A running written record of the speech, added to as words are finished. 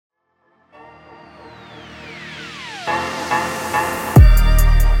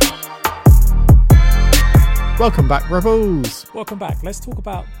Welcome back, Rebels! Welcome back. Let's talk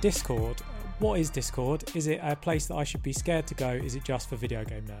about Discord. What is Discord? Is it a place that I should be scared to go? Is it just for video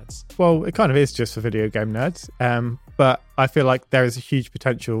game nerds? Well, it kind of is just for video game nerds, but I feel like there is a huge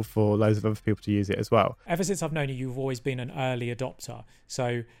potential for loads of other people to use it as well. Ever since I've known you, you've always been an early adopter.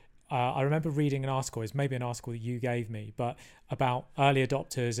 So I remember reading an article, it's maybe an article that you gave me, but about early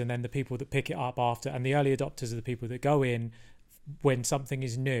adopters and then the people that pick it up after. And the early adopters are the people that go in when something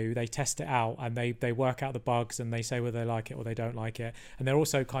is new, they test it out and they work out the bugs and they say whether they like it or they don't like it. And they're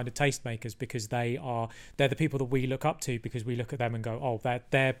also kind of tastemakers because they're the people that we look up to, because we look at them and go, oh,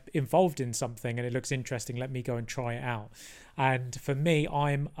 they're involved in something and it looks interesting, let me go and try it out. And for me,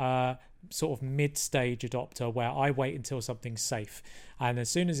 I'm a sort of mid-stage adopter where I wait until something's safe, and as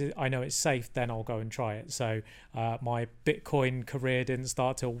soon as I know it's safe, then I'll go and try it. So my Bitcoin career didn't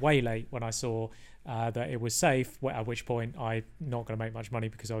start till way late when I saw that it was safe, at which point I'm not going to make much money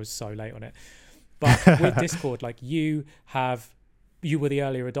because I was so late on it. But with Discord, like you were the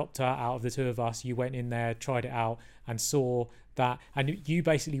earlier adopter out of the two of us. You went in there, tried it out and saw that, and you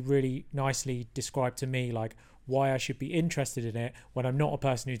basically really nicely described to me like why I should be interested in it when I'm not a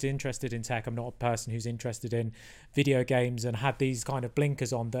person who's interested in tech. I'm not a person who's interested in video games and had these kind of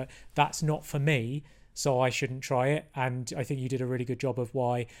blinkers on that's not for me, so I shouldn't try it. And I think you did a really good job of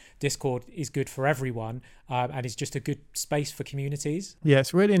why Discord is good for everyone, and is just a good space for communities. Yeah,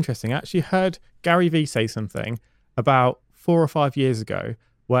 it's really interesting. I actually heard Gary Vee say something about 4 or 5 years ago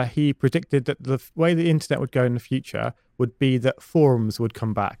where he predicted that the way the internet would go in the future would be that forums would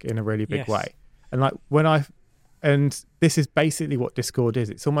come back in a really big way. And like and this is basically what Discord is.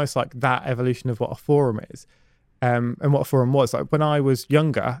 It's almost like that evolution of what a forum is. And what a forum was. Like when I was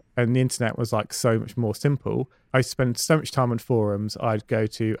younger and the internet was like so much more simple, I used to spend so much time on forums. I'd go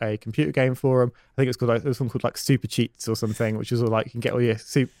to a computer game forum. I think it's called like, there's one called like Super Cheats or something, which is all like you can get all your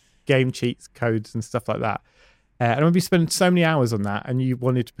game cheats, codes and stuff like that. And I remember you spending so many hours on that and you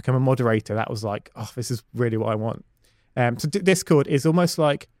wanted to become a moderator. That was like, oh, this is really what I want. So Discord is almost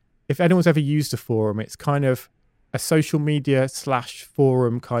like, if anyone's ever used a forum, it's kind of a social media /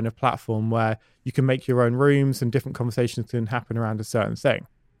 forum kind of platform where you can make your own rooms and different conversations can happen around a certain thing.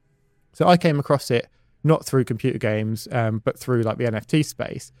 So I came across it not through computer games, but through like the NFT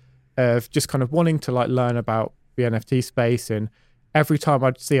space, of just kind of wanting to like learn about the NFT space. And every time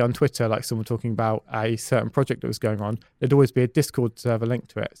I'd see on Twitter like someone talking about a certain project that was going on, there'd always be a Discord server linked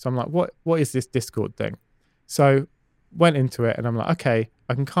to it. So I'm like, what is this Discord thing? So went into it and I'm like, okay,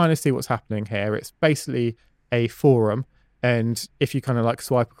 I can kind of see what's happening here. It's basically a forum, and if you kind of like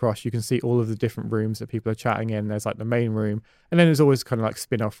swipe across, you can see all of the different rooms that people are chatting in. There's like the main room, and then there's always kind of like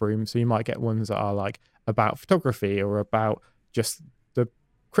spin-off rooms. So you might get ones that are like about photography or about just the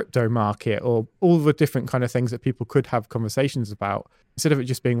crypto market or all the different kind of things that people could have conversations about. Instead of it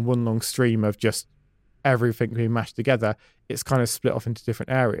just being one long stream of just everything being mashed together, it's kind of split off into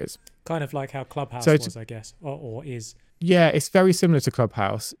different areas. Kind of like how Clubhouse was, I guess, or is. Yeah, it's very similar to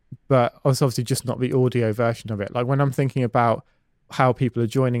Clubhouse, but it's obviously just not the audio version of it. Like when I'm thinking about how people are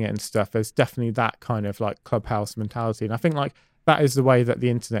joining it and stuff, there's definitely that kind of like Clubhouse mentality. And I think like that is the way that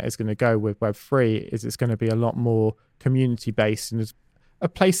the internet is going to go with Web3, is it's going to be a lot more community based and it's a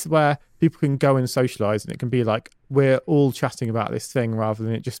place where people can go and socialize, and it can be like we're all chatting about this thing rather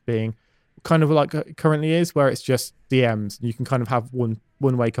than it just being kind of like it currently is, where it's just DMs and you can kind of have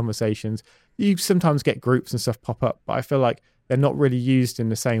one-way conversations. You sometimes get groups and stuff pop up, but I feel like they're not really used in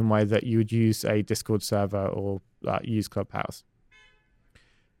the same way that you would use a Discord server or use Clubhouse.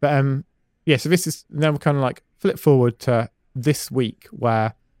 But yeah, so this is now kind of like flip forward to this week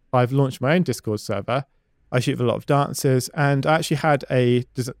where I've launched my own Discord server. I shoot with a lot of dancers, and I actually had a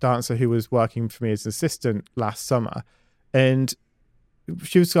dancer who was working for me as an assistant last summer, and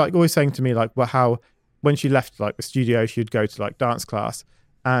she was like always saying to me like, well, how when she left like the studio, she'd go to like dance class,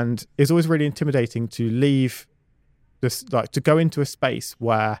 and it's always really intimidating to leave this, like to go into a space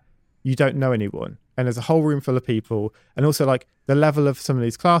where you don't know anyone and there's a whole room full of people, and also like the level of some of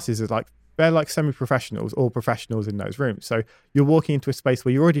these classes is like they're like semi-professionals or professionals in those rooms. So you're walking into a space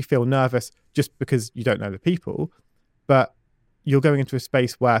where you already feel nervous just because you don't know the people, but you're going into a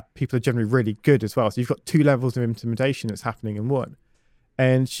space where people are generally really good as well. So you've got 2 levels of intimidation that's happening in one.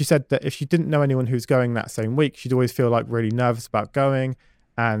 And she said that if she didn't know anyone who was going that same week, she'd always feel like really nervous about going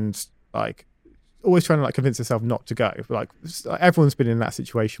and like always trying to like convince herself not to go. Like everyone's been in that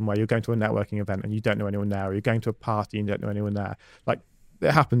situation where you're going to a networking event and you don't know anyone there, or you're going to a party and you don't know anyone there. Like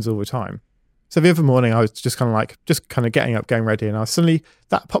it happens all the time. So the other morning I was just kind of getting up, getting ready, and I was suddenly,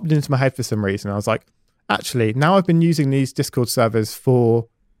 that popped into my head for some reason. I was like, actually, now I've been using these Discord servers for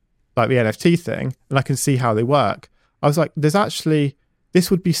like the NFT thing and I can see how they work. I was like, this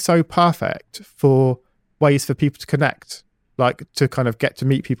would be so perfect for ways for people to connect, like to kind of get to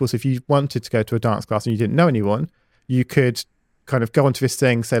meet people. So if you wanted to go to a dance class and you didn't know anyone, you could kind of go onto this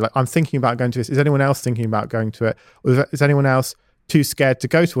thing, say like, I'm thinking about going to this. Is anyone else thinking about going to it? Or is anyone else too scared to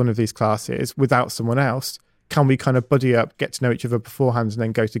go to one of these classes without someone else? Can we kind of buddy up, get to know each other beforehand and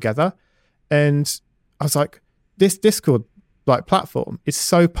then go together? And I was like, this Discord like platform is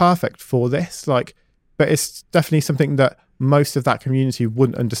so perfect for this, like, but it's definitely something that most of that community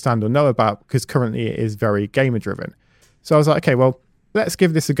wouldn't understand or know about because currently it is very gamer driven. So I was like, okay, well, let's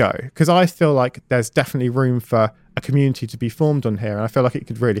give this a go, because I feel like there's definitely room for a community to be formed on here, and I feel like it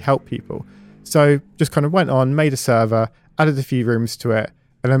could really help people. So just kind of went on, made a server, added a few rooms to it,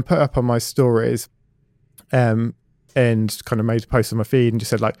 and then put up on my stories and kind of made a post on my feed and just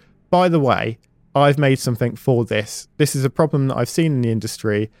said like, by the way, I've made something for this. This is a problem that I've seen in the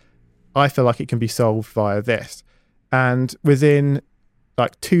industry. I feel like it can be solved via this. And within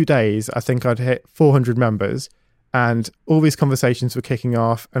like 2 days, I think I'd hit 400 members and all these conversations were kicking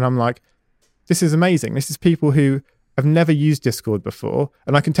off. And I'm like, this is amazing. This is people who have never used Discord before.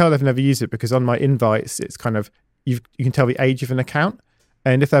 And I can tell they've never used it because on my invites, it's kind of, you can tell the age of an account.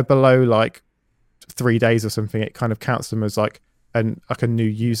 And if they're below like 3 days or something, it kind of counts them as like a new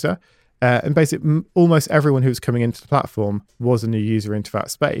user. And basically almost everyone who was coming into the platform was a new user into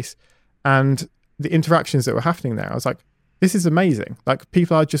that space. And the interactions that were happening there, I was like, this is amazing. Like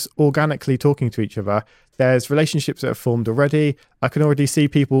people are just organically talking to each other. There's relationships that have formed already. I can already see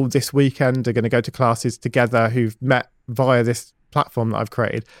people this weekend are going to go to classes together who've met via this platform that I've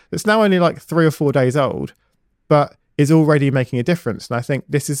created. It's now only like 3 or 4 days old, but is already making a difference. And I think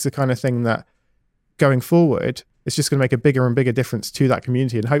this is the kind of thing that going forward, it's just going to make a bigger and bigger difference to that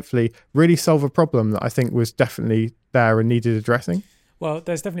community and hopefully really solve a problem that I think was definitely there and needed addressing. Well,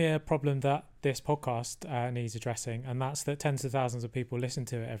 there's definitely a problem that this podcast needs addressing, and that's that tens of thousands of people listen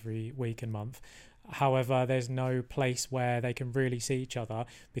to it every week and month. However, there's no place where they can really see each other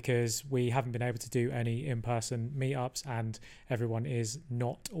because we haven't been able to do any in-person meetups and everyone is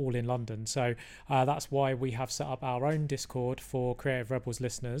not all in London. So that's why we have set up our own Discord for Creative Rebels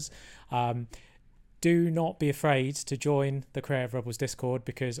listeners. Do not be afraid to join the Creative Rebels Discord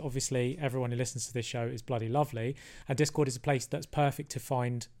because obviously everyone who listens to this show is bloody lovely, and Discord is a place that's perfect to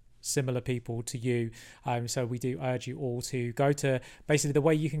find similar people to you. So we do urge you all to go to, basically the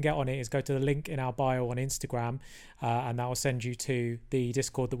way you can get on it is go to the link in our bio on Instagram and that will send you to the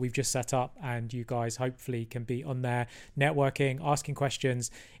Discord that we've just set up, and you guys hopefully can be on there networking, asking questions.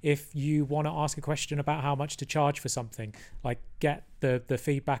 If you want to ask a question about how much to charge for something, like get the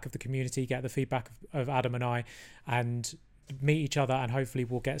feedback of the community, get the feedback of Adam and I, and meet each other, and hopefully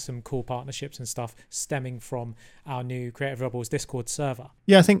we'll get some cool partnerships and stuff stemming from our new Creative Rebels Discord server.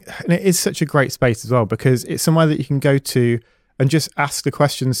 Yeah, I think and it is such a great space as well because it's somewhere that you can go to and just ask the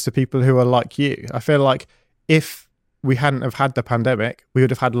questions to people who are like you. I feel like if we hadn't have had the pandemic, we would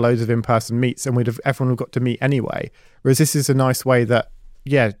have had loads of in-person meets and everyone would have got to meet anyway. Whereas this is a nice way that,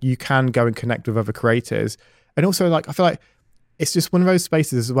 yeah, you can go and connect with other creators. And also like, I feel like it's just one of those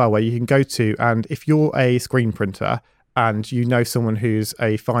spaces as well where you can go to, and if you're a screen printer and you know someone who's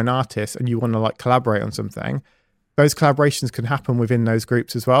a fine artist and you want to like collaborate on something, those collaborations can happen within those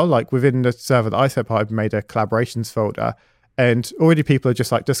groups as well. Like within the server that I set up, I've made a collaborations folder and already people are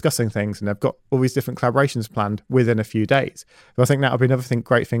just like discussing things and they've got all these different collaborations planned within a few days. So I think that'll be another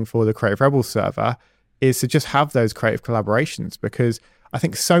great thing for the Creative Rebels server is to just have those creative collaborations, because I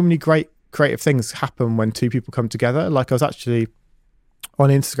think so many great creative things happen when two people come together. Like I was actually on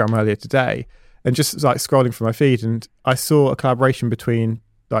Instagram earlier today and just like scrolling through my feed and I saw a collaboration between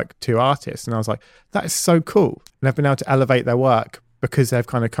like two artists and I was like, that is so cool. And they've been able to elevate their work because they've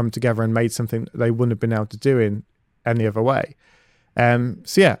kind of come together and made something that they wouldn't have been able to do in any other way.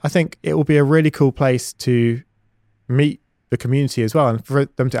 So yeah, I think it will be a really cool place to meet the community as well and for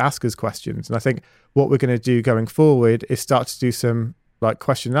them to ask us questions. And I think what we're going to do going forward is start to do some like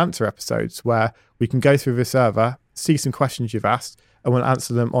question and answer episodes where we can go through the server, see some questions you've asked, and we'll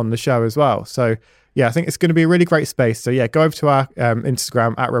answer them on the show as well. So yeah, I think it's going to be a really great space. So yeah, go over to our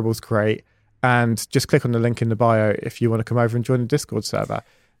Instagram at Rebels Create and just click on the link in the bio if you want to come over and join the Discord server.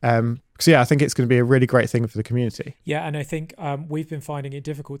 So yeah, I think it's going to be a really great thing for the community. Yeah, and I think we've been finding it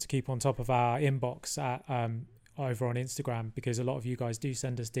difficult to keep on top of our inbox at, over on Instagram because a lot of you guys do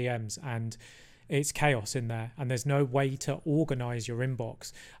send us DMs and it's chaos in there and there's no way to organize your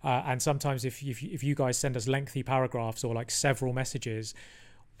inbox. And sometimes if you guys send us lengthy paragraphs or like several messages,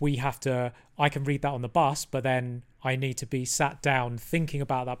 I can read that on the bus, but then I need to be sat down thinking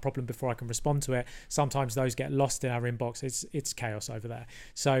about that problem before I can respond to it. Sometimes those get lost in our inbox. It's chaos over there.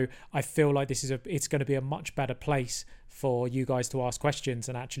 So I feel like it's going to be a much better place for you guys to ask questions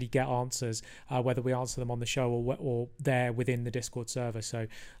and actually get answers, whether we answer them on the show or there within the Discord server. So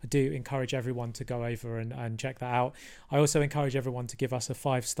I do encourage everyone to go over and check that out. I also encourage everyone to give us a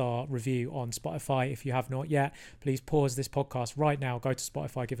 5-star review on Spotify. If you have not yet, please pause this podcast right now, go to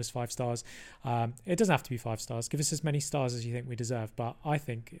Spotify, give us 5 stars. It doesn't have to be 5 stars. Give us as many stars as you think we deserve, but I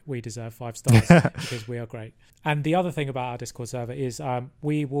think we deserve 5 stars because we are great. And the other thing about our Discord server is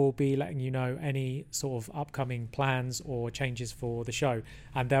we will be letting you know any sort of upcoming plans or changes for the show.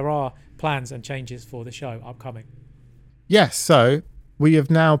 And there are plans and changes for the show upcoming. Yes, so we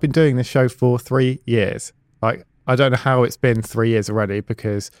have now been doing this show for 3 years. Like, I don't know how it's been 3 years already,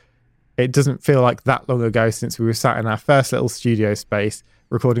 because it doesn't feel like that long ago since we were sat in our first little studio space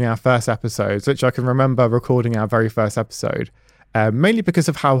recording our first episodes, which I can remember recording our very first episode, mainly because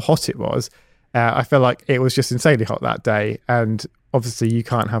of how hot it was. I feel like it was just insanely hot that day, and obviously you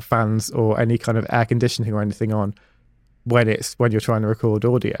can't have fans or any kind of air conditioning or anything on when you're trying to record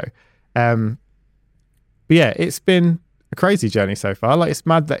audio. But yeah, it's been a crazy journey so far. Like, it's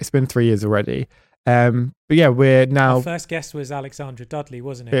mad that it's been 3 years already. But yeah, we're now. Our first guest was Alexandra Dudley,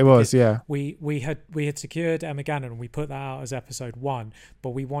 wasn't it? It was, yeah. We had secured Emma Gannon, and we put that out as episode 1, but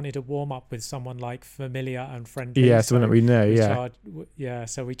we wanted to warm up with someone like familiar and friendly. Yeah, someone that we know.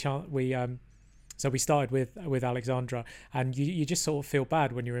 So we started with Alexandra, and you just sort of feel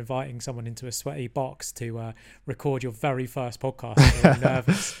bad when you're inviting someone into a sweaty box to record your very first podcast. You're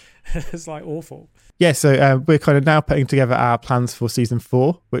nervous. It's like awful. Yeah, so we're kind of now putting together our plans for season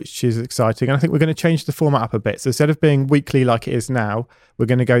 4, which is exciting. And I think we're going to change the format up a bit. So instead of being weekly like it is now, we're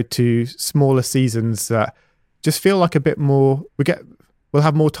going to go to smaller seasons that just feel like a bit more. We'll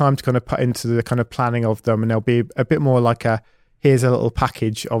have more time to kind of put into the kind of planning of them, and there'll be a bit more like here's a little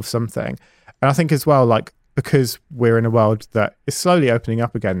package of something. And I think as well, like, because we're in a world that is slowly opening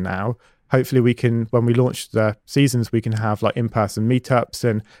up again now, hopefully we can, when we launch the seasons, we can have like in-person meetups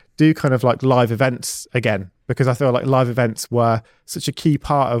and do kind of like live events again, because I feel like live events were such a key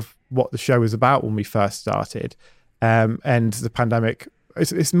part of what the show was about when we first started. And the pandemic,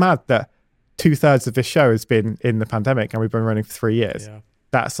 it's mad that 2/3 of this show has been in the pandemic and we've been running for 3 years. Yeah.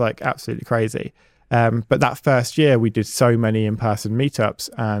 That's like absolutely crazy. But that first year we did so many in-person meetups,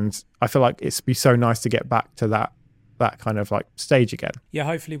 and I feel like it's be so nice to get back to that kind of like stage again. Yeah,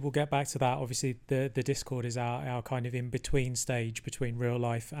 hopefully we'll get back to that. Obviously the Discord is our kind of in between stage between real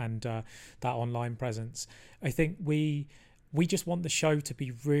life and that online presence. I think we just want the show to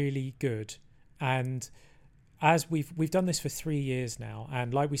be really good, and as we've done this for 3 years now,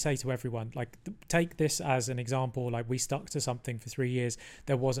 and like we say to everyone, like, take this as an example. Like, we stuck to something for 3 years.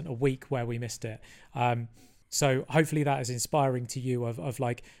 There wasn't a week where we missed it. So hopefully that is inspiring to you of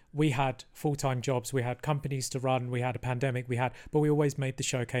like, we had full-time jobs, we had companies to run, we had a pandemic, but we always made the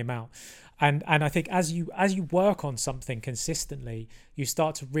show came out. And I think as you work on something consistently, you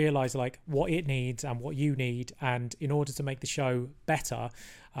start to realize like what it needs and what you need. And in order to make the show better,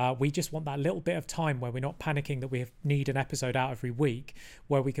 we just want that little bit of time where we're not panicking that we need an episode out every week,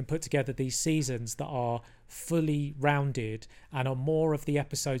 where we can put together these seasons that are fully rounded and are more of the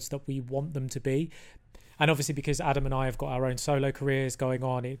episodes that we want them to be. And obviously, because Adam and I have got our own solo careers going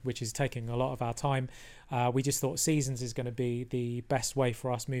on, which is taking a lot of our time, we just thought seasons is going to be the best way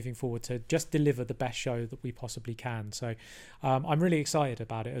for us moving forward to just deliver the best show that we possibly can. So I'm really excited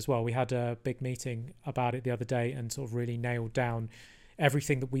about it as well. We had a big meeting about it the other day and sort of really nailed down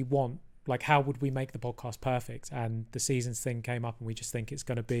everything that we want. Like, how would we make the podcast perfect? And the seasons thing came up, and we just think it's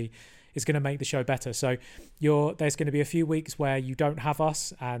going to make the show better. So there's going to be a few weeks where you don't have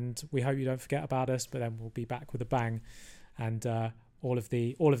us, and we hope you don't forget about us, but then we'll be back with a bang, and all of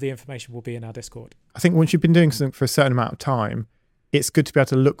the information will be in our Discord. I think once you've been doing something for a certain amount of time, it's good to be able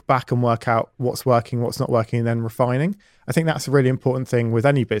to look back and work out what's working, what's not working, and then refining. I think that's a really important thing with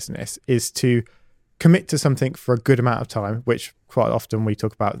any business, is to commit to something for a good amount of time, which quite often we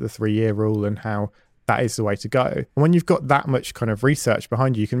talk about the 3-year rule and how that is the way to go. And when you've got that much kind of research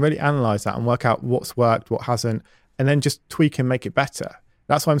behind you can really analyze that and work out what's worked, what hasn't, and then just tweak and make it better.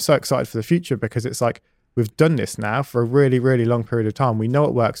 That's why I'm so excited for the future, because it's like, we've done this now for a really, really long period of time. We know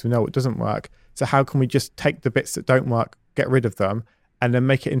what works, we know what doesn't work. So how can we just take the bits that don't work, get rid of them, and then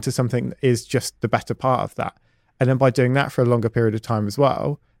make it into something that is just the better part of that? And then by doing that for a longer period of time as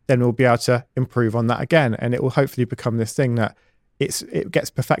well, then we'll be able to improve on that again. And it will hopefully become this thing that it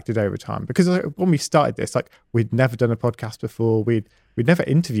gets perfected over time. Because when we started this, like, we'd never done a podcast before. We'd never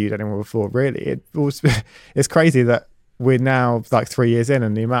interviewed anyone before, really. It's crazy that we're now like 3 years in,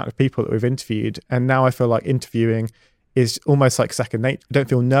 and the amount of people that we've interviewed, and now I feel like interviewing is almost like second nature. I don't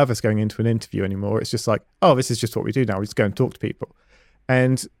feel nervous going into an interview anymore. It's just like, oh, this is just what we do now. We just go and talk to people.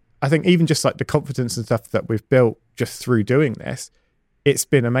 And I think even just like the confidence and stuff that we've built just through doing this, it's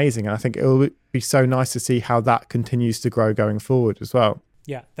been amazing. And I think it'll be so nice to see how that continues to grow going forward as well.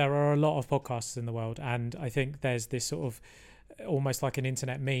 Yeah, there are a lot of podcasts in the world, and I think there's this sort of almost like an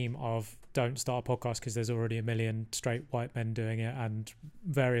internet meme of don't start a podcast because there's already a million straight white men doing it and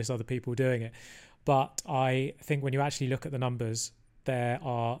various other people doing it. But I think when you actually look at the numbers,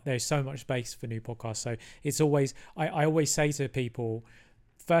 there's so much space for new podcasts. So it's always, I always say to people,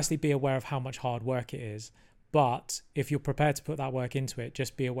 firstly, be aware of how much hard work it is. But if you're prepared to put that work into it,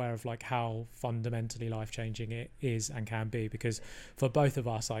 just be aware of like how fundamentally life-changing it is and can be. Because for both of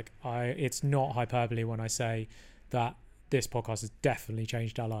us, like it's not hyperbole when I say that this podcast has definitely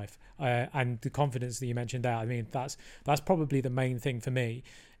changed our life. And the confidence that you mentioned there, I mean, that's probably the main thing for me,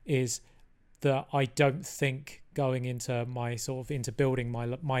 is that I don't think going into into building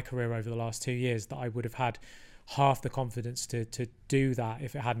my career over the last 2 years that I would have had half the confidence to do that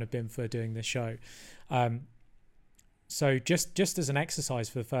if it hadn't have been for doing this show. So just as an exercise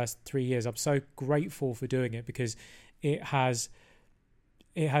for the first 3 years, I'm so grateful for doing it, because it's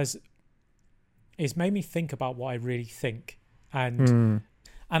made me think about what I really think, and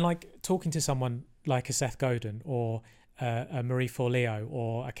like talking to someone like a Seth Godin or a Marie Forleo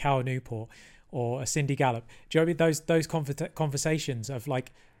or a Cal Newport or a Cindy Gallop. Do you know what I mean? Those conversations of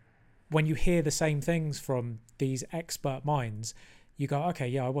like, when you hear the same things from these expert minds, you go, okay,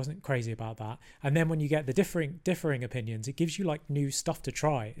 yeah, I wasn't crazy about that. And then when you get the differing opinions, it gives you like new stuff to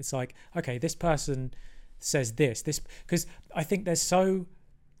try. It's like, okay, this person says this, because I think there's so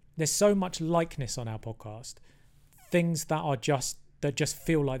much likeness on our podcast, things that just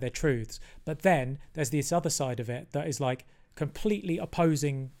feel like they're truths. But then there's this other side of it that is like completely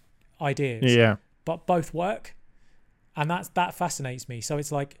opposing ideas, but both work, and that fascinates me. So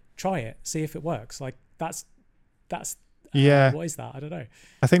it's like, try it, see if it works. Like that's what is that? I don't know.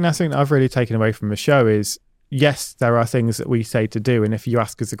 I think that's something that I've really taken away from the show is, yes, there are things that we say to do, and if you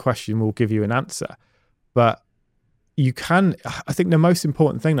ask us a question, we'll give you an answer. But I think the most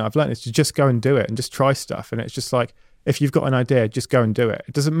important thing that I've learned is to just go and do it and just try stuff. And it's just like, if you've got an idea, just go and do it.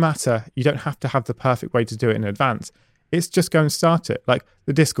 It doesn't matter. You don't have to have the perfect way to do it in advance. It's just go and start it. Like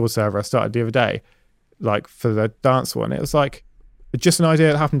the Discord server I started the other day, like for the dance one, it was like just an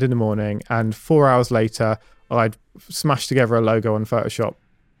idea that happened in the morning, and 4 hours later, I'd smashed together a logo on Photoshop,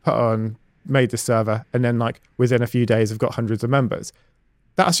 made the server, and then like within a few days, I've got hundreds of members.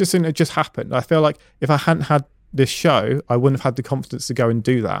 That's just something that just happened. I feel like if I hadn't had this show, I wouldn't have had the confidence to go and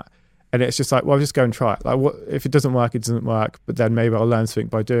do that. And it's just like, well, I'll just go and try it. Like, what if it doesn't work? It doesn't work. But then maybe I'll learn something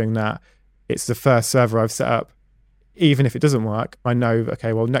by doing that. It's the first server I've set up. Even if it doesn't work, I know,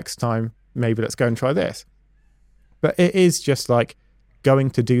 okay, well, next time, maybe let's go and try this. But it is just like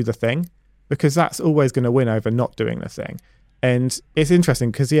going to do the thing, because that's always going to win over not doing the thing. And it's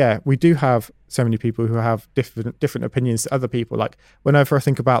interesting because, yeah, we do have so many people who have different opinions to other people. Like whenever I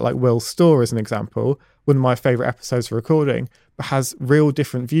think about like Will's Store as an example, one of my favorite episodes for recording, but has real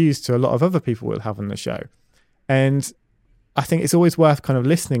different views to a lot of other people we'll have on the show. And I think it's always worth kind of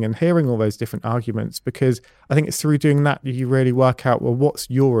listening and hearing all those different arguments, because I think it's through doing that you really work out, well, what's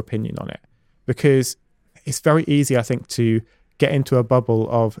your opinion on it? Because it's very easy, I think, to get into a bubble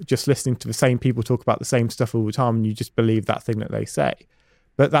of just listening to the same people talk about the same stuff all the time, and you just believe that thing that they say.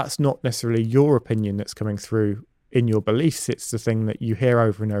 But that's not necessarily your opinion that's coming through in your beliefs. It's the thing that you hear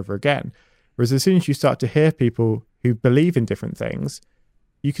over and over again. Whereas as soon as you start to hear people who believe in different things,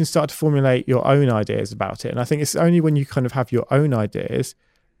 you can start to formulate your own ideas about it. And I think it's only when you kind of have your own ideas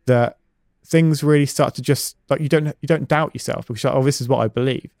that things really start to just, like, you don't doubt yourself, because you're like, oh, this is what I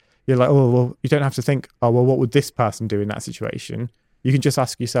believe. You're like, oh, well, you don't have to think, oh, well, what would this person do in that situation? You can just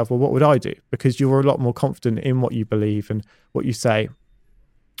ask yourself, well, what would I do? Because you're a lot more confident in what you believe and what you say.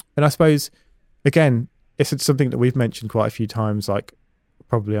 And I suppose, again, it's something that we've mentioned quite a few times, like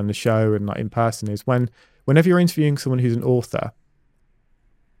probably on the show and like in person, is whenever you're interviewing someone who's an author,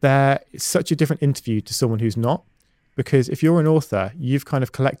 it's such a different interview to someone who's not. Because if you're an author, you've kind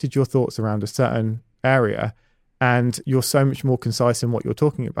of collected your thoughts around a certain area, and you're so much more concise in what you're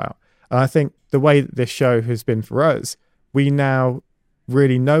talking about. And I think the way that this show has been for us, we now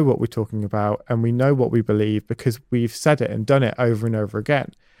really know what we're talking about, and we know what we believe because we've said it and done it over and over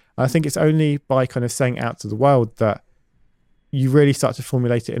again. And I think it's only by kind of saying it out to the world that you really start to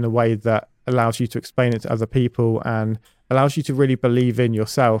formulate it in a way that allows you to explain it to other people and allows you to really believe in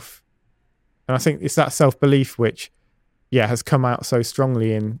yourself. And I think it's that self-belief which, has come out so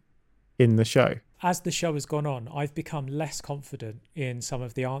strongly in the show. as the show has gone on, I've become less confident in some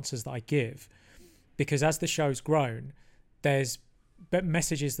of the answers that I give, because as the show's grown, there's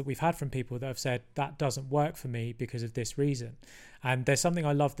messages that we've had from people that have said that doesn't work for me because of this reason. And there's something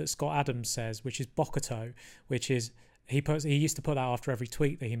I love that Scott Adams says, which is Bokoto, which is he used to put that after every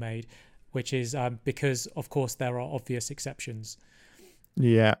tweet that he made, which is because of course there are obvious exceptions.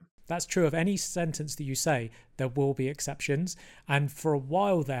 Yeah. That's true of any sentence that you say. There will be exceptions. And for a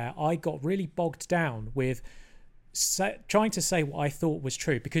while there, I got really bogged down with trying to say what I thought was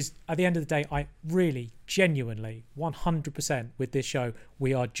true, because at the end of the day, I really, genuinely, 100% with this show,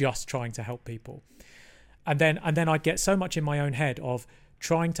 we are just trying to help people. And then I get so much in my own head of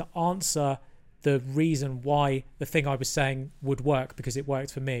trying to answer the reason why the thing I was saying would work because it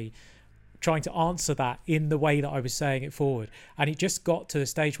worked for me, trying to answer that in the way that I was saying it forward. And it just got to the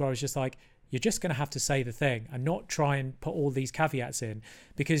stage where I was just like, you're just going to have to say the thing and not try and put all these caveats in,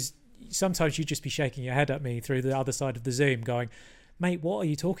 because sometimes you'd just be shaking your head at me through the other side of the Zoom going, mate, what are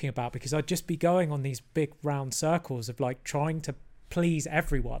you talking about? Because I'd just be going on these big round circles of like trying to please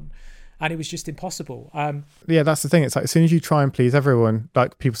everyone. And it was just impossible. Yeah, that's the thing. It's like, as soon as you try and please everyone,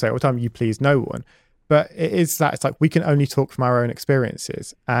 like people say all the time, you please no one. But it is that, it's like, we can only talk from our own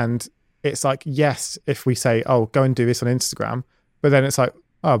experiences. And it's like, yes, if we say, oh, go and do this on Instagram, but then it's like,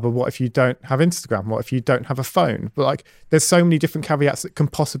 oh, but what if you don't have Instagram? What if you don't have a phone? But like, there's so many different caveats that can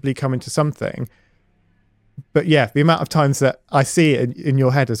possibly come into something. But yeah, the amount of times that I see it in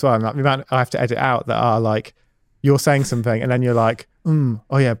your head as well, and like the amount I have to edit out that are like, you're saying something and then you're like, oh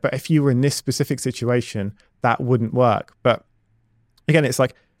yeah, but if you were in this specific situation, that wouldn't work. But again, it's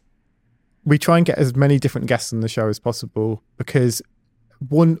like, we try and get as many different guests on the show as possible, because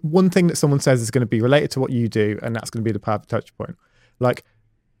one thing that someone says is going to be related to what you do, and that's going to be the perfect touch point. Like,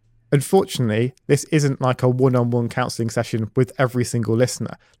 unfortunately, this isn't like a one-on-one counselling session with every single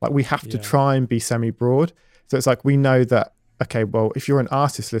listener. Like, we have to try and be semi-broad. So it's like, we know that, okay, well, if you're an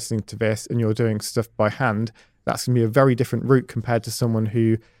artist listening to this and you're doing stuff by hand, that's going to be a very different route compared to someone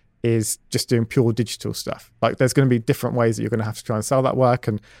who is just doing pure digital stuff. Like, there's going to be different ways that you're going to have to try and sell that work.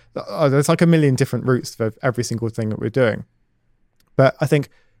 And there's like a million different routes for every single thing that we're doing. But I think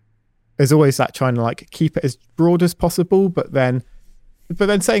there's always that trying to like keep it as broad as possible. But then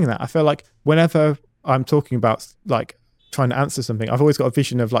saying that, I feel like whenever I'm talking about like trying to answer something, I've always got a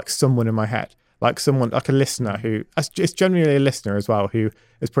vision of like someone in my head, like someone, like a listener who, it's generally a listener as well, who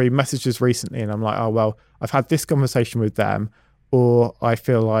has probably messaged us recently. And I'm like, oh, well, I've had this conversation with them, or I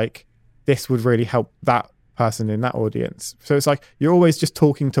feel like this would really help that person in that audience. So it's like, you're always just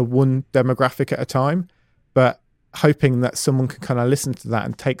talking to one demographic at a time, but hoping that someone can kind of listen to that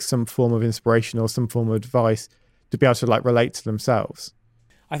and take some form of inspiration or some form of advice to be able to like relate to themselves.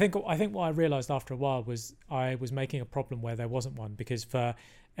 I think what I realized after a while was I was making a problem where there wasn't one, because for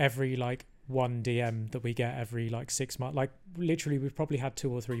every like one DM that we get every like 6 months, like literally we've probably had 2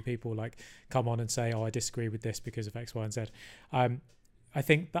 or 3 people like come on and say, oh, I disagree with this because of X, Y, and Z. I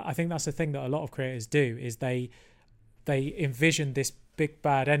think that's the thing that a lot of creators do, is they envision this big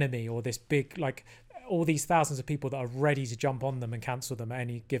bad enemy, or this big, like, all these thousands of people that are ready to jump on them and cancel them at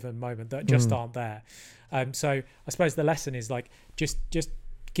any given moment that just aren't there. So I suppose the lesson is like, just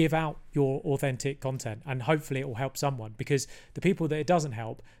give out your authentic content, and hopefully it will help someone, because the people that it doesn't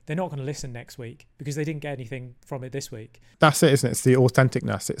help, they're not going to listen next week because they didn't get anything from it this week. That's it, isn't it? It's the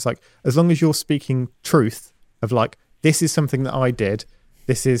authenticness. It's like, as long as you're speaking truth of like, this is something that I did,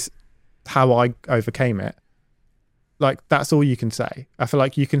 this is how I overcame it, like, that's all you can say. I feel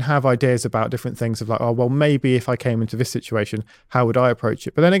like you can have ideas about different things of like, oh, well, maybe if I came into this situation, how would I approach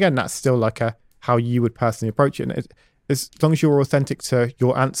it? But then again, that's still like how you would personally approach it. And as long as you're authentic to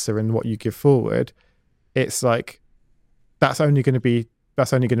your answer and what you give forward, it's like, that's only going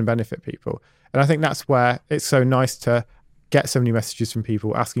to benefit people. And I think that's where it's so nice to get so many messages from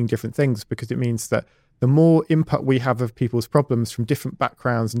people asking different things, because it means that the more input we have of people's problems from different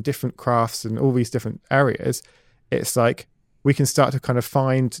backgrounds and different crafts and all these different areas, it's like we can start to kind of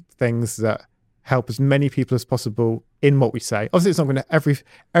find things that help as many people as possible in what we say. Obviously, it's not going to,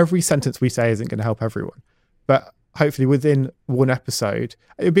 every sentence we say isn't going to help everyone, but hopefully within one episode,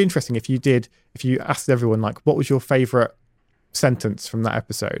 it'd be interesting if you asked everyone, like, what was your favorite sentence from that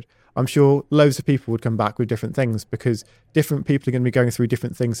episode? I'm sure loads of people would come back with different things, because different people are going to be going through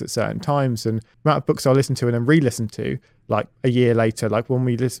different things at certain times. And the amount of books I'll listen to and then re-listen to like a year later, like when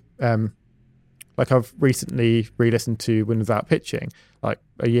we like I've recently re-listened to Win Without Pitching like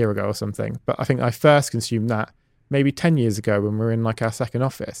a year ago or something, but I think I first consumed that maybe 10 years ago when we were in like our second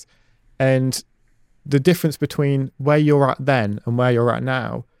office. And the difference between where you're at then and where you're at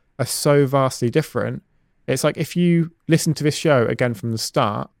now are so vastly different. It's like, if you listen to this show again from the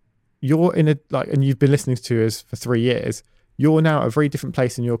start, you're in a like, and you've been listening to us for 3 years, you're now at a very different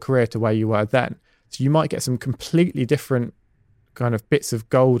place in your career to where you were then. So you might get some completely different kind of bits of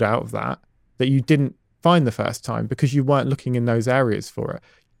gold out of that you didn't find the first time because you weren't looking in those areas for it.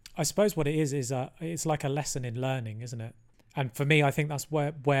 I suppose what it is it's like a lesson in learning, isn't it? And for me, I think that's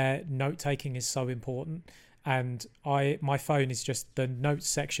where note taking is so important. And my phone is just, the notes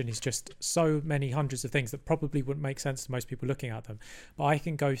section is just so many hundreds of things that probably wouldn't make sense to most people looking at them. But I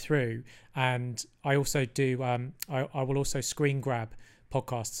can go through, and I also do, I will also screen grab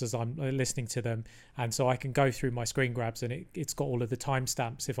podcasts as I'm listening to them, and so I can go through my screen grabs, and it's got all of the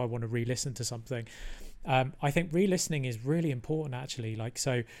timestamps if I want to re-listen to something. I think re-listening is really important, actually. Like,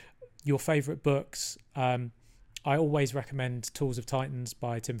 so your favorite books, I always recommend Tools of Titans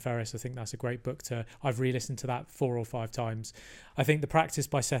by Tim Ferriss. I think that's a great book I've re-listened to that 4 or 5 times. I think The Practice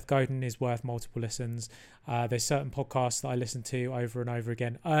by Seth Godin is worth multiple listens. There's certain podcasts that I listen to over and over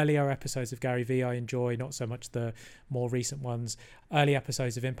again. Earlier episodes of Gary Vee I enjoy, not so much the more recent ones. Early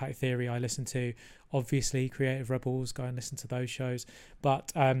episodes of Impact Theory I listen to. Obviously, Creative Rebels, go and listen to those shows.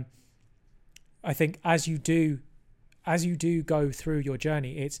 But I think as you do go through your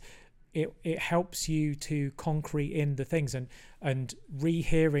journey, it helps you to concrete in the things and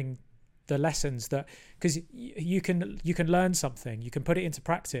rehearing the lessons, that because you can learn something, you can put it into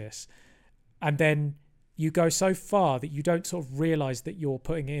practice, and then you go so far that you don't sort of realize that you're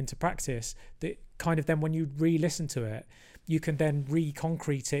putting it into practice, that kind of then when you re-listen to it, you can then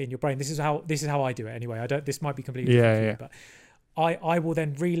re-concrete it in your brain. This is how I do it anyway. This might be completely different for you, but I will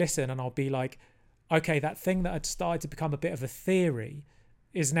then re-listen, and I'll be like, okay, that thing that had started to become a bit of a theory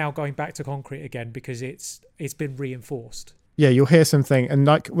is now going back to concrete again because it's been reinforced. Yeah, you'll hear something, and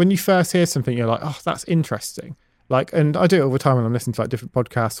like when you first hear something, you're like, oh, that's interesting. Like, and I do it all the time when I'm listening to like different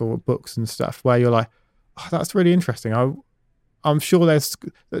podcasts or books and stuff, where you're like, oh, that's really interesting. I'm sure there's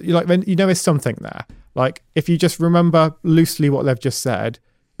there's something there. Like, if you just remember loosely what they've just said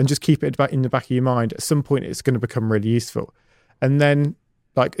and just keep it back in the back of your mind, at some point it's going to become really useful. And then,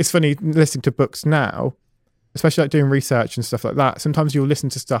 like, it's funny listening to books now, especially like doing research and stuff like that. Sometimes you'll listen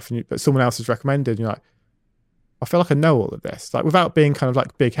to stuff that someone else has recommended, and you're like, I feel like I know all of this. Like, without being kind of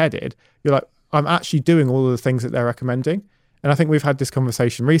like big-headed, you're like, I'm actually doing all of the things that they're recommending. And I think we've had this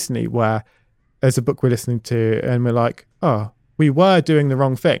conversation recently where there's a book we're listening to, and we're like, oh, we were doing the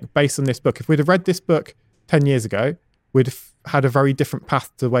wrong thing based on this book. If we'd have read this book 10 years ago, we'd have had a very different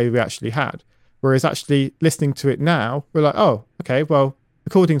path to the way we actually had. Whereas actually listening to it now, we're like, oh, okay, well,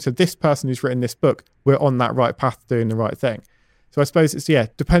 according to this person who's written this book, we're on that right path doing the right thing. So I suppose it's,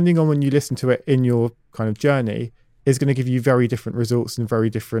 depending on when you listen to it in your kind of journey, is going to give you very different results and very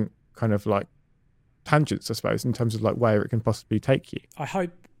different kind of like tangents, I suppose, in terms of like where it can possibly take you. I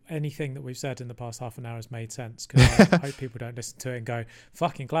hope anything that we've said in the past half an hour has made sense, because I hope people don't listen to it and go,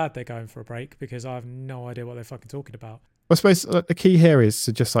 fucking glad they're going for a break, because I have no idea what they're fucking talking about. I suppose the key here is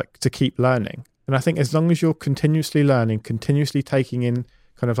to just like to keep learning. And I think as long as you're continuously learning, continuously taking in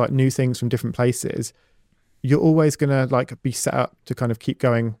kind of like new things from different places, you're always going to like be set up to kind of keep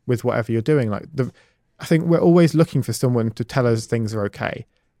going with whatever you're doing. Like I think we're always looking for someone to tell us things are okay.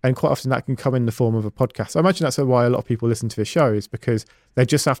 And quite often that can come in the form of a podcast. I imagine that's why a lot of people listen to the show, is because they're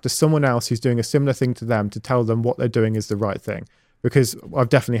just after someone else who's doing a similar thing to them to tell them what they're doing is the right thing. Because I've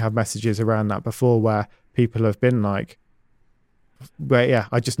definitely had messages around that before where people have been like, well,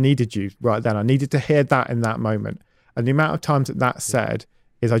 I just needed you right then. I needed to hear that in that moment. And the amount of times that said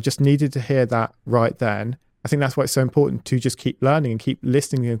is I just needed to hear that right then. I think that's why it's so important to just keep learning and keep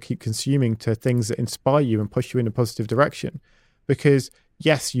listening and keep consuming to things that inspire you and push you in a positive direction. Because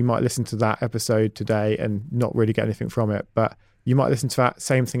yes, you might listen to that episode today and not really get anything from it, but you might listen to that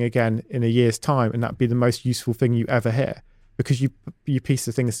same thing again in a year's time, and that'd be the most useful thing you ever hear, because you piece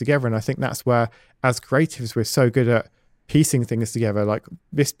the things together. And I think that's where, as creatives, we're so good at piecing things together. Like,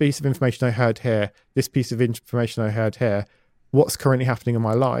 this piece of information I heard here, this piece of information I heard here, what's currently happening in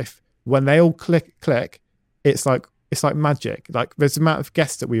my life. When they all click, it's like magic. Like, there's the amount of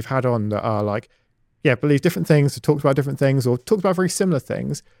guests that we've had on that are like, believe different things, or talked about different things, or talked about very similar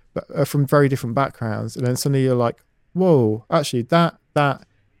things, but are from very different backgrounds. And then suddenly you're like, whoa, actually that,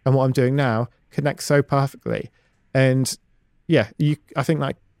 and what I'm doing now connects so perfectly. And I think,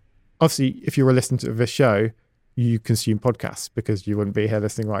 like, obviously if you were listening to this show, you consume podcasts because you wouldn't be here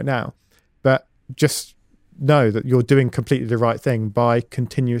listening right now. But just know that you're doing completely the right thing by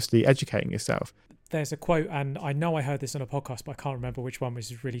continuously educating yourself. There's a quote, and I know I heard this on a podcast, but I can't remember which one,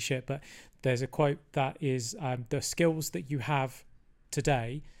 which is really shit. But there's a quote that is, the skills that you have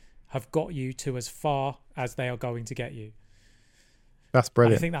today have got you to as far as they are going to get you. That's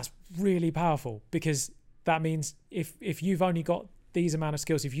brilliant. I think that's really powerful, because that means if you've only got these amount of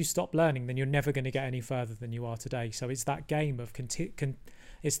skills, if you stop learning, then you're never going to get any further than you are today. So it's that game of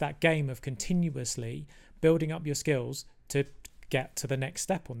continuously building up your skills to get to the next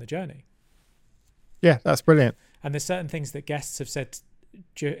step on the journey. Yeah, that's brilliant. And there's certain things that guests have said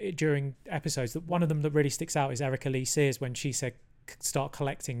during episodes. That one of them that really sticks out is Erica Lee Sears, when she said start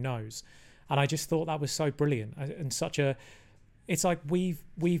collecting no's. And I just thought that was so brilliant, and such a, it's like we've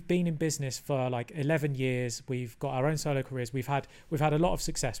been in business for like 11 years. We've got our own solo careers. We've had a lot of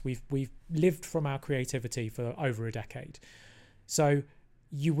success. We've lived from our creativity for over a decade. So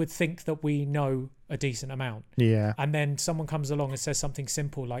you would think that we know a decent amount. Yeah. And then someone comes along and says something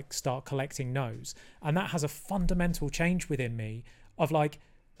simple like start collecting no's. And that has a fundamental change within me of like,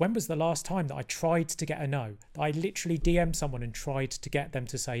 when was the last time that I tried to get a no? I literally DM'd someone and tried to get them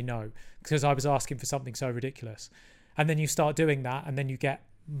to say no because I was asking for something so ridiculous. And then you start doing that, and then you get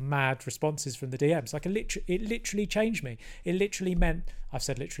mad responses from the DMs. Like it literally changed me. It literally meant, I've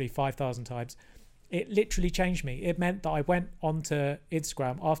said literally 5,000 times, it literally changed me. It meant that I went onto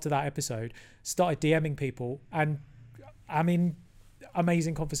Instagram after that episode, started DMing people, and I'm in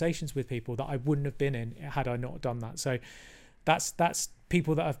amazing conversations with people that I wouldn't have been in had I not done that. So that's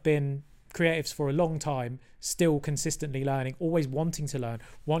people that have been creatives for a long time, still consistently learning, always wanting to learn,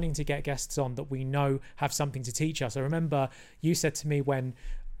 wanting to get guests on that we know have something to teach us. I remember you said to me when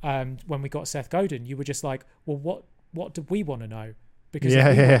we got Seth Godin, you were just like, well, what do we want to know? Because if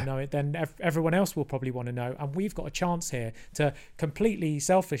we want to know it, then everyone else will probably want to know. And we've got a chance here to completely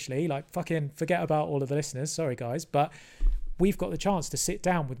selfishly, like, fucking forget about all of the listeners. Sorry, guys. But we've got the chance to sit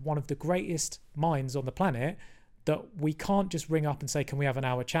down with one of the greatest minds on the planet that we can't just ring up and say, can we have an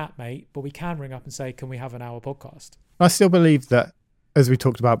hour chat, mate? But we can ring up and say, can we have an hour podcast? I still believe that, as we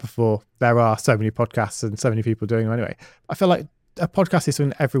talked about before, there are so many podcasts and so many people doing them anyway. I feel like a podcast is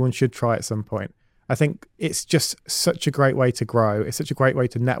something everyone should try at some point. I think it's just such a great way to grow. It's such a great way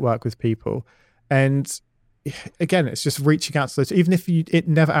to network with people. And again, it's just reaching out to those, even if it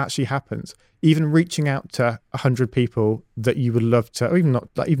never actually happens, even reaching out to 100 people that you would love to, or even not,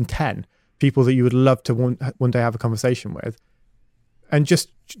 like even 10 people that you would love to one day have a conversation with, and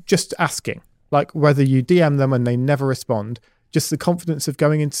just asking, like whether you DM them and they never respond, just the confidence of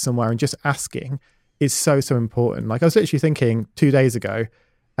going into somewhere and just asking is so important. Like I was literally thinking 2 days ago,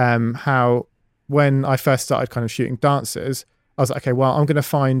 how when I first started kind of shooting dancers, I was like, okay, well, I'm going to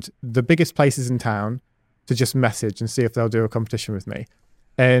find the biggest places in town to just message and see if they'll do a competition with me.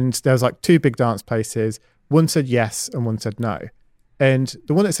 And there was like 2 big dance places. One said yes and one said no. And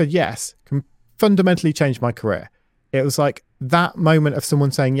the one that said yes can fundamentally change my career. It was like that moment of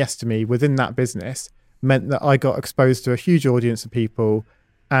someone saying yes to me within that business meant that I got exposed to a huge audience of people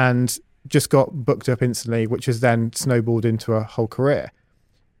and just got booked up instantly, which has then snowballed into a whole career.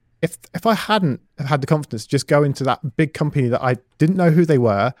 If I hadn't had the confidence to just go into that big company that I didn't know who they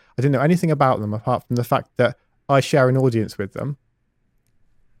were, I didn't know anything about them apart from the fact that I share an audience with them,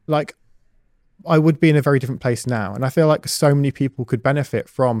 like I would be in a very different place now. And I feel like so many people could benefit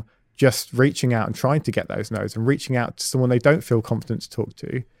from just reaching out and trying to get those no's and reaching out to someone they don't feel confident to talk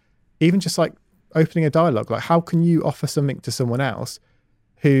to, even just like opening a dialogue. Like how can you offer something to someone else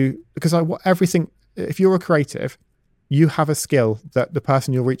who, because everything, if you're a creative, you have a skill that the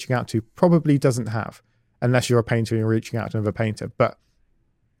person you're reaching out to probably doesn't have, unless you're a painter and you're reaching out to another painter. But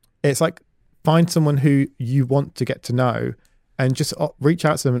it's like, find someone who you want to get to know and just reach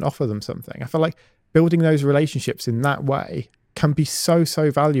out to them and offer them something. I feel like building those relationships in that way can be so,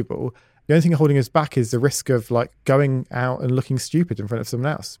 so valuable. The only thing holding us back is the risk of like going out and looking stupid in front of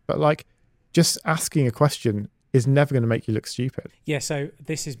someone else. But like just asking a question is never going to make you look stupid. Yeah. So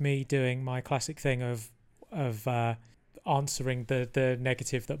this is me doing my classic thing of answering the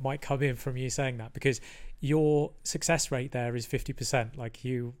negative that might come in from you saying that, because your success rate there is 50%. Like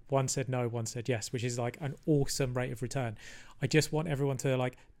one said no, one said yes, which is like an awesome rate of return. I just want everyone to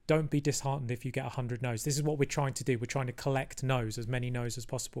like, don't be disheartened if you get 100 no's. This is what we're trying to do. We're trying to collect no's, as many no's as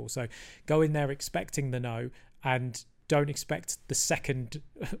possible. So go in there expecting the no, and don't expect the second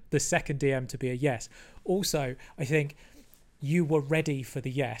DM to be a yes. Also, I think you were ready for the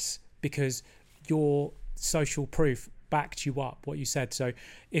yes because your social proof backed you up what you said. So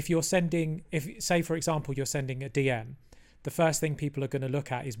if say for example you're sending a DM, the first thing people are going to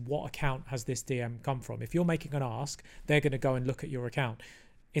look at is what account has this DM come from. If you're making an ask, they're going to go and look at your account.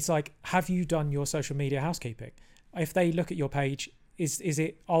 It's like, have you done your social media housekeeping? If they look at your page, is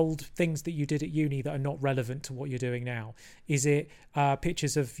it old things that you did at uni that are not relevant to what you're doing now? Is it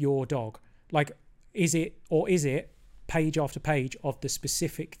pictures of your dog? Like, is it page after page of the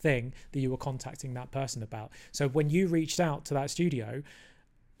specific thing that you were contacting that person about? So when you reached out to that studio,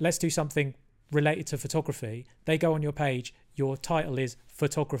 let's do something related to photography. They go on your page, your title is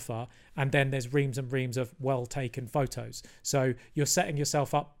photographer, and then there's reams and reams of well taken photos. So you're setting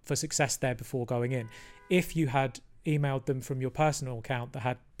yourself up for success there before going in. If you had emailed them from your personal account that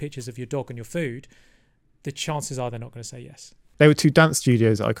had pictures of your dog and your food, the chances are they're not going to say yes. They were 2 dance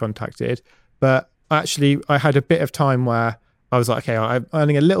studios that I contacted, but actually I had a bit of time where I was like, okay, I'm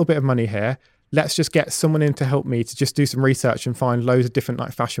earning a little bit of money here. Let's just get someone in to help me to just do some research and find loads of different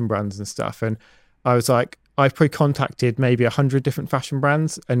like fashion brands and stuff. And I was like, I pre-contacted maybe 100 different fashion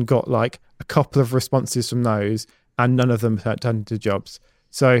brands and got like a couple of responses from those, and none of them had done the jobs.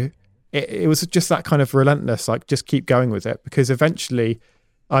 So it was just that kind of relentless, like just keep going with it, because eventually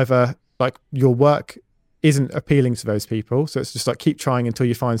either like your work isn't appealing to those people. So it's just like keep trying until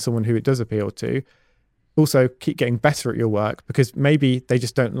you find someone who it does appeal to. Also keep getting better at your work, because maybe they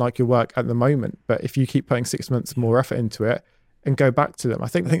just don't like your work at the moment. But if you keep putting 6 months more effort into it and go back to them, I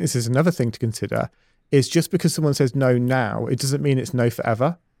think this is another thing to consider, is just because someone says no now, it doesn't mean it's no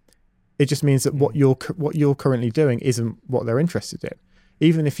forever. It just means that what you're currently doing isn't what they're interested in.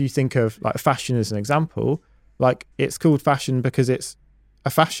 Even if you think of like fashion as an example, like it's called fashion because it's a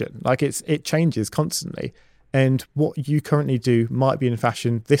fashion, like it changes constantly. And what you currently do might be in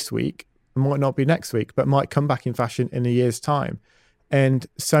fashion this week, might not be next week, but might come back in fashion in a year's time. And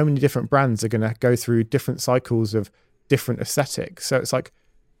so many different brands are going to go through different cycles of different aesthetics. So it's like,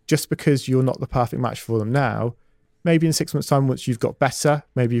 just because you're not the perfect match for them now, maybe in 6 months' time, once you've got better,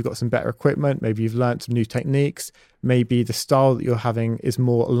 maybe you've got some better equipment, maybe you've learned some new techniques, maybe the style that you're having is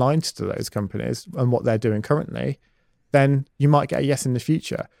more aligned to those companies and what they're doing currently, then you might get a yes in the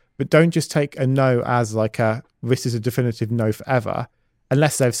future. But don't just take a no as like this is a definitive no forever,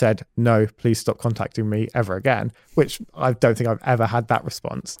 unless they've said, no, please stop contacting me ever again, which I don't think I've ever had that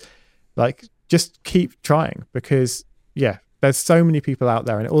response. Like, just keep trying, because there's so many people out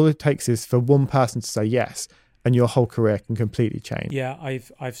there, and all it takes is for one person to say yes, and your whole career can completely change. Yeah,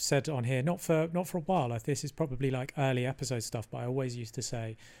 I've said on here, not for a while, like this is probably like early episode stuff, but I always used to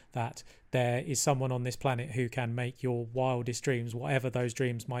say that there is someone on this planet who can make your wildest dreams, whatever those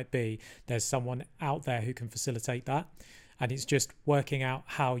dreams might be, there's someone out there who can facilitate that. And it's just working out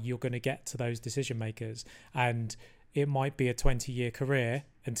how you're going to get to those decision makers. And it might be a 20-year career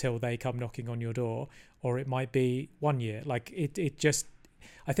until they come knocking on your door, or it might be 1 year. Like it just,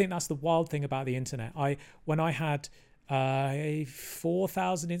 I think that's the wild thing about the internet. When I had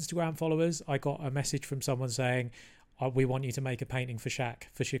 4,000 Instagram followers, I got a message from someone saying, we want you to make a painting for Shaq,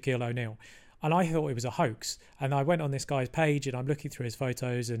 for Shaquille O'Neal. And I thought it was a hoax. And I went on this guy's page and I'm looking through his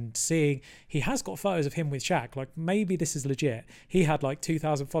photos and seeing he has got photos of him with Shaq. Like, maybe this is legit. He had like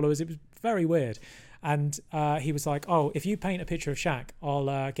 2,000 followers. It was very weird. And he was like, oh, if you paint a picture of Shaq,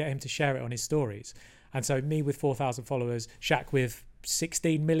 I'll get him to share it on his stories. And so me with 4,000 followers, Shaq with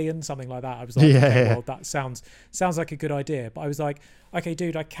 16 million, something like that. I was like, well, that sounds like a good idea. But I was like, okay,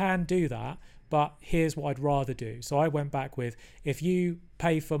 dude, I can do that, but here's what I'd rather do. So I went back with, if you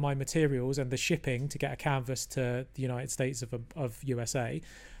pay for my materials and the shipping to get a canvas to the United States of USA,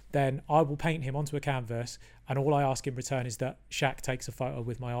 then I will paint him onto a canvas, and all I ask in return is that Shaq takes a photo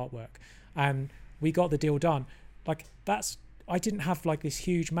with my artwork. And we got the deal done. Like, I didn't have like this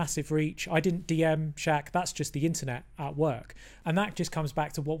huge massive reach. I didn't DM Shaq. That's just the internet at work. And that just comes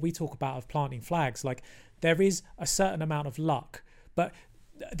back to what we talk about of planting flags. Like, there is a certain amount of luck, but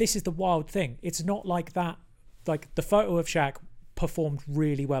this is the wild thing. It's not like that. Like, the photo of Shaq performed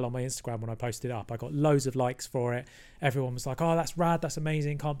really well on my Instagram when I posted it up. I got loads of likes for it. Everyone was like, oh, that's rad, that's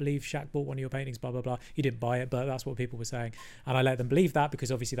amazing, can't believe Shaq bought one of your paintings, blah blah blah. He didn't buy it, but that's what people were saying, and I let them believe that,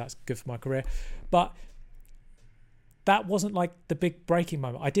 because obviously that's good for my career. But that wasn't like the big breaking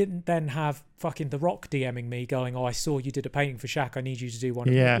moment. I didn't then have fucking The Rock DMing me going, oh, I saw you did a painting for Shaq, I need you to do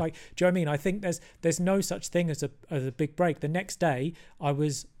one. Yeah. Like, do you know what I mean? I think there's no such thing as a big break. The next day I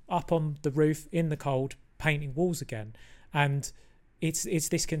was up on the roof in the cold painting walls again. And it's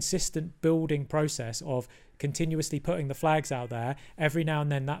this consistent building process of continuously putting the flags out there. Every now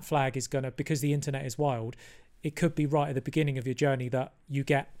and then that flag is going to, because the internet is wild, it could be right at the beginning of your journey that you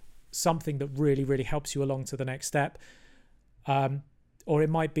get something that really, really helps you along to the next step. Or it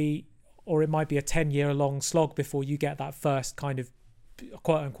might be a 10-year long slog before you get that first kind of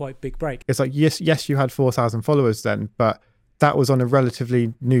quote unquote big break. It's like, yes, you had 4,000 followers then, but that was on a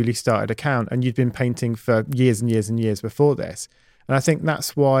relatively newly started account, and you'd been painting for years and years and years before this. And I think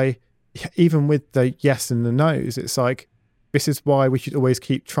that's why, even with the yes and the no's, it's like, this is why we should always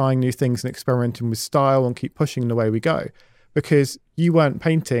keep trying new things and experimenting with style and keep pushing the way we go. Because you weren't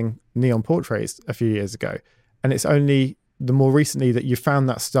painting neon portraits a few years ago. And it's only the more recently that you found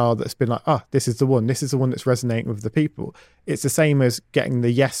that style that's been like, this is the one that's resonating with the people. It's the same as getting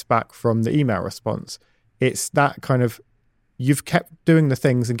the yes back from the email response. It's that kind of, you've kept doing the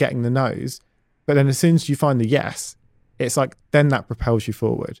things and getting the no's, but then as soon as you find the yes, it's like then that propels you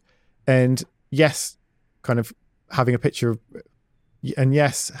forward. And yes, kind of having a picture of, and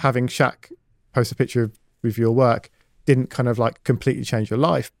yes, having Shaq post a picture with your work didn't kind of like completely change your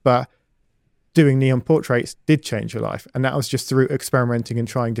life, but doing neon portraits did change your life. And that was just through experimenting and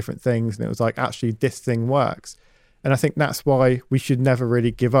trying different things. And it was like, actually, this thing works. And I think that's why we should never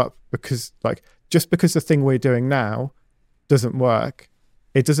really give up, because like, just because the thing we're doing now doesn't work,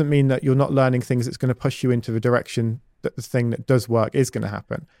 it doesn't mean that you're not learning things that's going to push you into the direction that the thing that does work is going to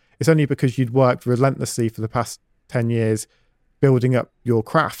happen. It's only because you'd worked relentlessly for the past 10 years building up your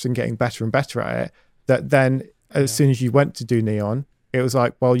craft and getting better and better at it, that then as soon as you went to do neon, it was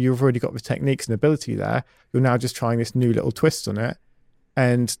like, well, you've already got the techniques and ability there. You're now just trying this new little twist on it.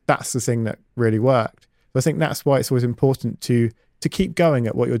 And that's the thing that really worked. So I think that's why it's always important to keep going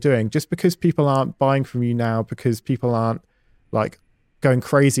at what you're doing. Just because people aren't buying from you now, because people aren't like going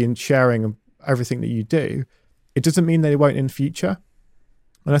crazy and sharing everything that you do, it doesn't mean they won't in future.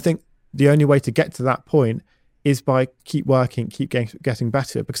 And I think the only way to get to that point is by keep working, keep getting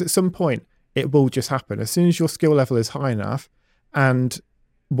better, because at some point it will just happen. As soon as your skill level is high enough and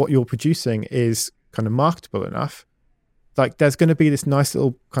what you're producing is kind of marketable enough, like there's going to be this nice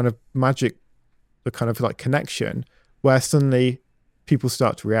little kind of magic, the kind of like connection where suddenly people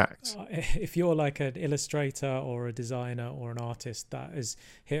start to react. If you're like an illustrator or a designer or an artist that has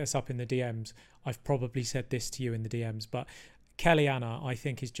hit us up in the DMs, I've probably said this to you in the DMs, but Kellyanna, I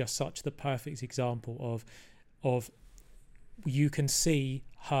think, is just such the perfect example of you can see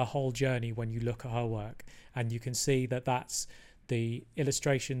her whole journey when you look at her work, and you can see that that's the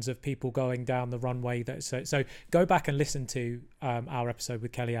illustrations of people going down the runway. So go back and listen to our episode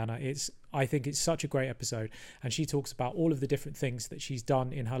with Kellyanna. I think it's such a great episode, and she talks about all of the different things that she's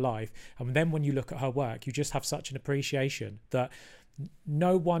done in her life. And then when you look at her work, you just have such an appreciation that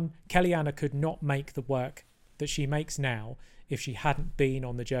Kellyanna could not make the work that she makes now if she hadn't been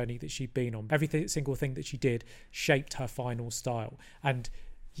on the journey that she'd been on. Every single thing that she did shaped her final style. And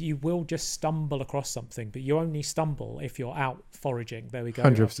you will just stumble across something, but you only stumble if you're out foraging. There we go.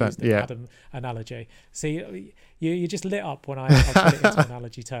 100%. Yeah. Adam analogy. See, you just lit up when I put it into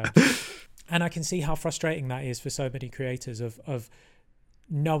analogy terms. And I can see how frustrating that is for so many creators of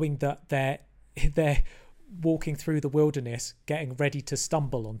knowing that they're walking through the wilderness, getting ready to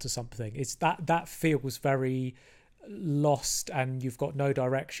stumble onto something. It's that feels very lost, and you've got no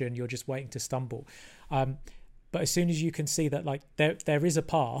direction. You're just waiting to stumble. But as soon as you can see that like there is a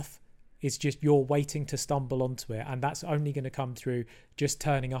path, it's just you're waiting to stumble onto it, and that's only going to come through just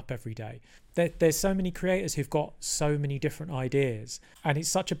turning up every day. There's so many creators who've got so many different ideas, and it's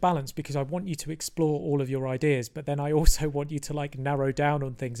such a balance, because I want you to explore all of your ideas, but then I also want you to like narrow down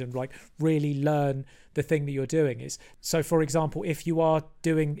on things and like really learn the thing that you're doing. So for example, if you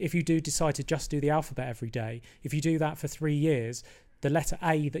do decide to just do the alphabet every day, if you do that for 3 years, the letter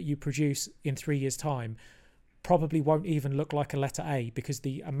A that you produce in 3 years' time probably won't even look like a letter A, because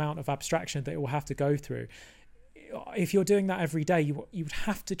the amount of abstraction that it will have to go through. If you're doing that every day, you would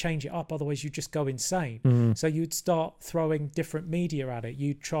have to change it up, otherwise you just go insane. So you'd start throwing different media at it.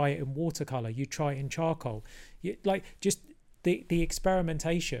 You'd try it in watercolor, you'd try it in charcoal. Just the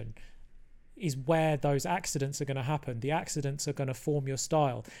experimentation is where those accidents are going to happen. The accidents are going to form your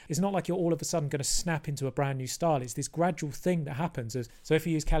style. It's not like you're all of a sudden going to snap into a brand new style. It's this gradual thing that happens. So if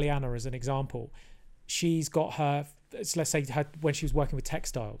you use Kellyanna as an example, she's got let's say when she was working with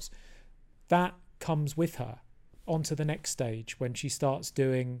textiles, that comes with her onto the next stage when she starts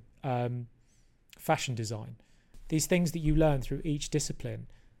doing fashion design. These things that you learn through each discipline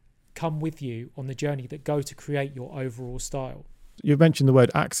come with you on the journey that go to create your overall style. You mentioned the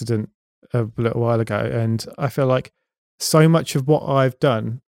word accident a little while ago, and I feel like so much of what I've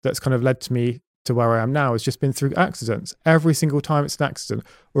done that's kind of led to me to where I am now has just been through accidents. Every single time it's an accident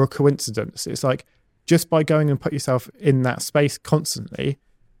or a coincidence. It's like, just by going and put yourself in that space constantly,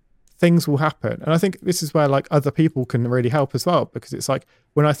 things will happen. And I think this is where like other people can really help as well, because it's like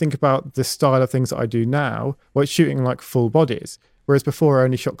when I think about the style of things that I do now, well, it's shooting like full bodies, whereas before I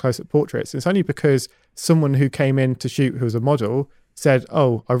only shot close-up portraits. It's only because someone who came in to shoot, who was a model, said,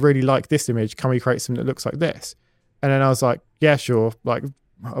 oh, I really like this image, can we create something that looks like this? And then I was like, yeah, sure. Like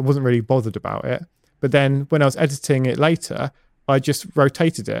I wasn't really bothered about it. But then when I was editing it later, I just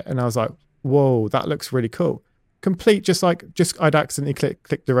rotated it and I was like, whoa, that looks really cool. I'd accidentally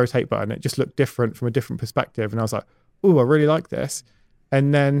click the rotate button. It just looked different from a different perspective. And I was like, oh, I really like this.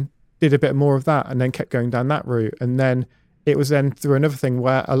 And then did a bit more of that and then kept going down that route. And then it was then through another thing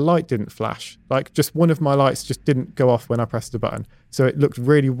where a light didn't flash. Like just one of my lights just didn't go off when I pressed the button. So it looked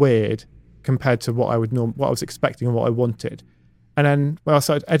really weird compared to what I was expecting and what I wanted. And then when I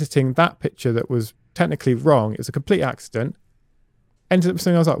started editing that picture that was technically wrong, it was a complete accident, ended up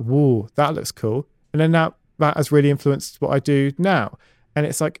something I was like, whoa, that looks cool. And then that has really influenced what I do now. And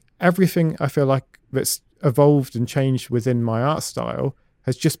it's like everything I feel like that's evolved and changed within my art style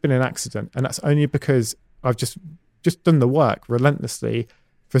has just been an accident. And that's only because I've just done the work relentlessly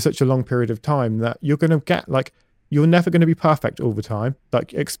for such a long period of time that you're going to get like, you're never going to be perfect all the time.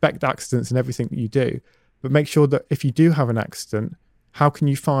 Like, expect accidents in everything that you do, but make sure that if you do have an accident, how can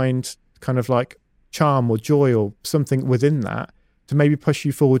you find kind of like charm or joy or something within that to maybe push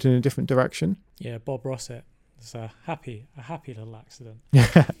you forward in a different direction? Yeah, Bob Rossett. It's a happy little accident.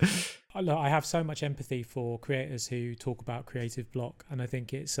 Yeah. Look, I have so much empathy for creators who talk about creative block, and I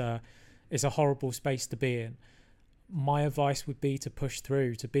think it's a horrible space to be in. My advice would be to push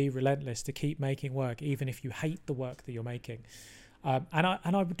through, to be relentless, to keep making work, even if you hate the work that you're making. And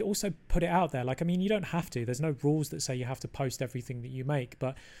I would also put it out there. Like, I mean, you don't have to. There's no rules that say you have to post everything that you make,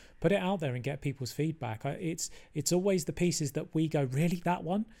 but put it out there and get people's feedback. It's always the pieces that we go, really, that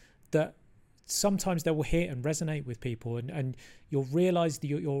one? That sometimes they will hit and resonate with people, and you'll realise that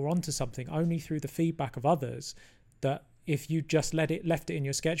you're onto something only through the feedback of others, that if you just left it in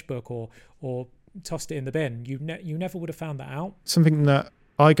your sketchbook or tossed it in the bin, you never would have found that out. Something that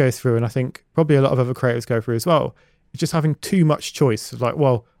I go through, and I think probably a lot of other creators go through as well, is just having too much choice. Like,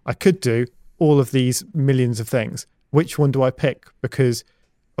 well, I could do all of these millions of things. Which one do I pick? Because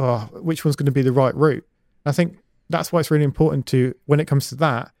which one's going to be the right route? I think that's why it's really important to, when it comes to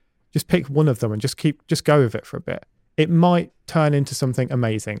that, just pick one of them and just go with it for a bit. It might turn into something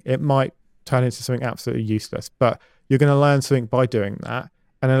amazing. It might turn into something absolutely useless, but you're going to learn something by doing that.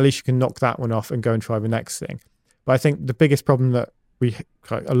 And at least you can knock that one off and go and try the next thing. But I think the biggest problem that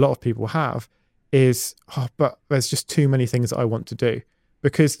a lot of people have is, but there's just too many things that I want to do,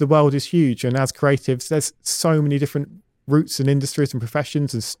 because the world is huge. And as creatives, there's so many different routes and industries and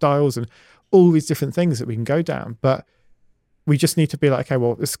professions and styles and all these different things that we can go down. But we just need to be like, okay,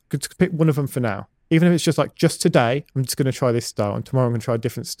 well, let's pick one of them for now. Even if it's just like, just today, I'm just going to try this style, and tomorrow I'm going to try a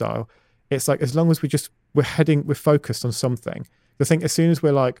different style. It's like, as long as we're focused on something. I think as soon as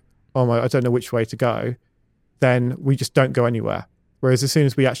we're like, I don't know which way to go, then we just don't go anywhere. Whereas as soon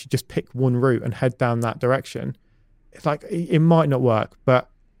as we actually just pick one route and head down that direction, it's like, it might not work,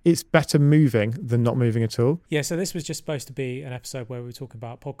 but it's better moving than not moving at all. Yeah, so this was just supposed to be an episode where we were talking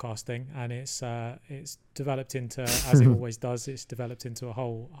about podcasting, and it's developed into, as it always does, it's developed into a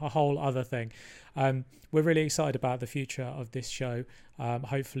whole other thing. We're really excited about the future of this show.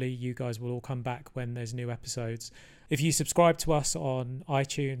 Hopefully you guys will all come back when there's new episodes. If you subscribe to us on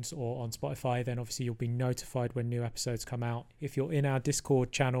iTunes or on Spotify, then obviously you'll be notified when new episodes come out. If you're in our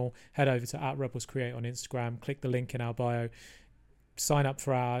Discord channel, head over to @RebelsCreate on Instagram, click the link in our bio, sign up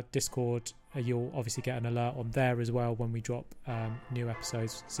for our Discord. You'll obviously get an alert on there as well when we drop new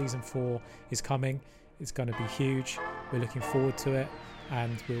episodes. Season 4 is coming. It's going to be huge. We're looking forward to it,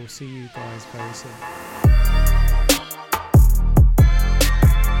 and we'll see you guys very soon.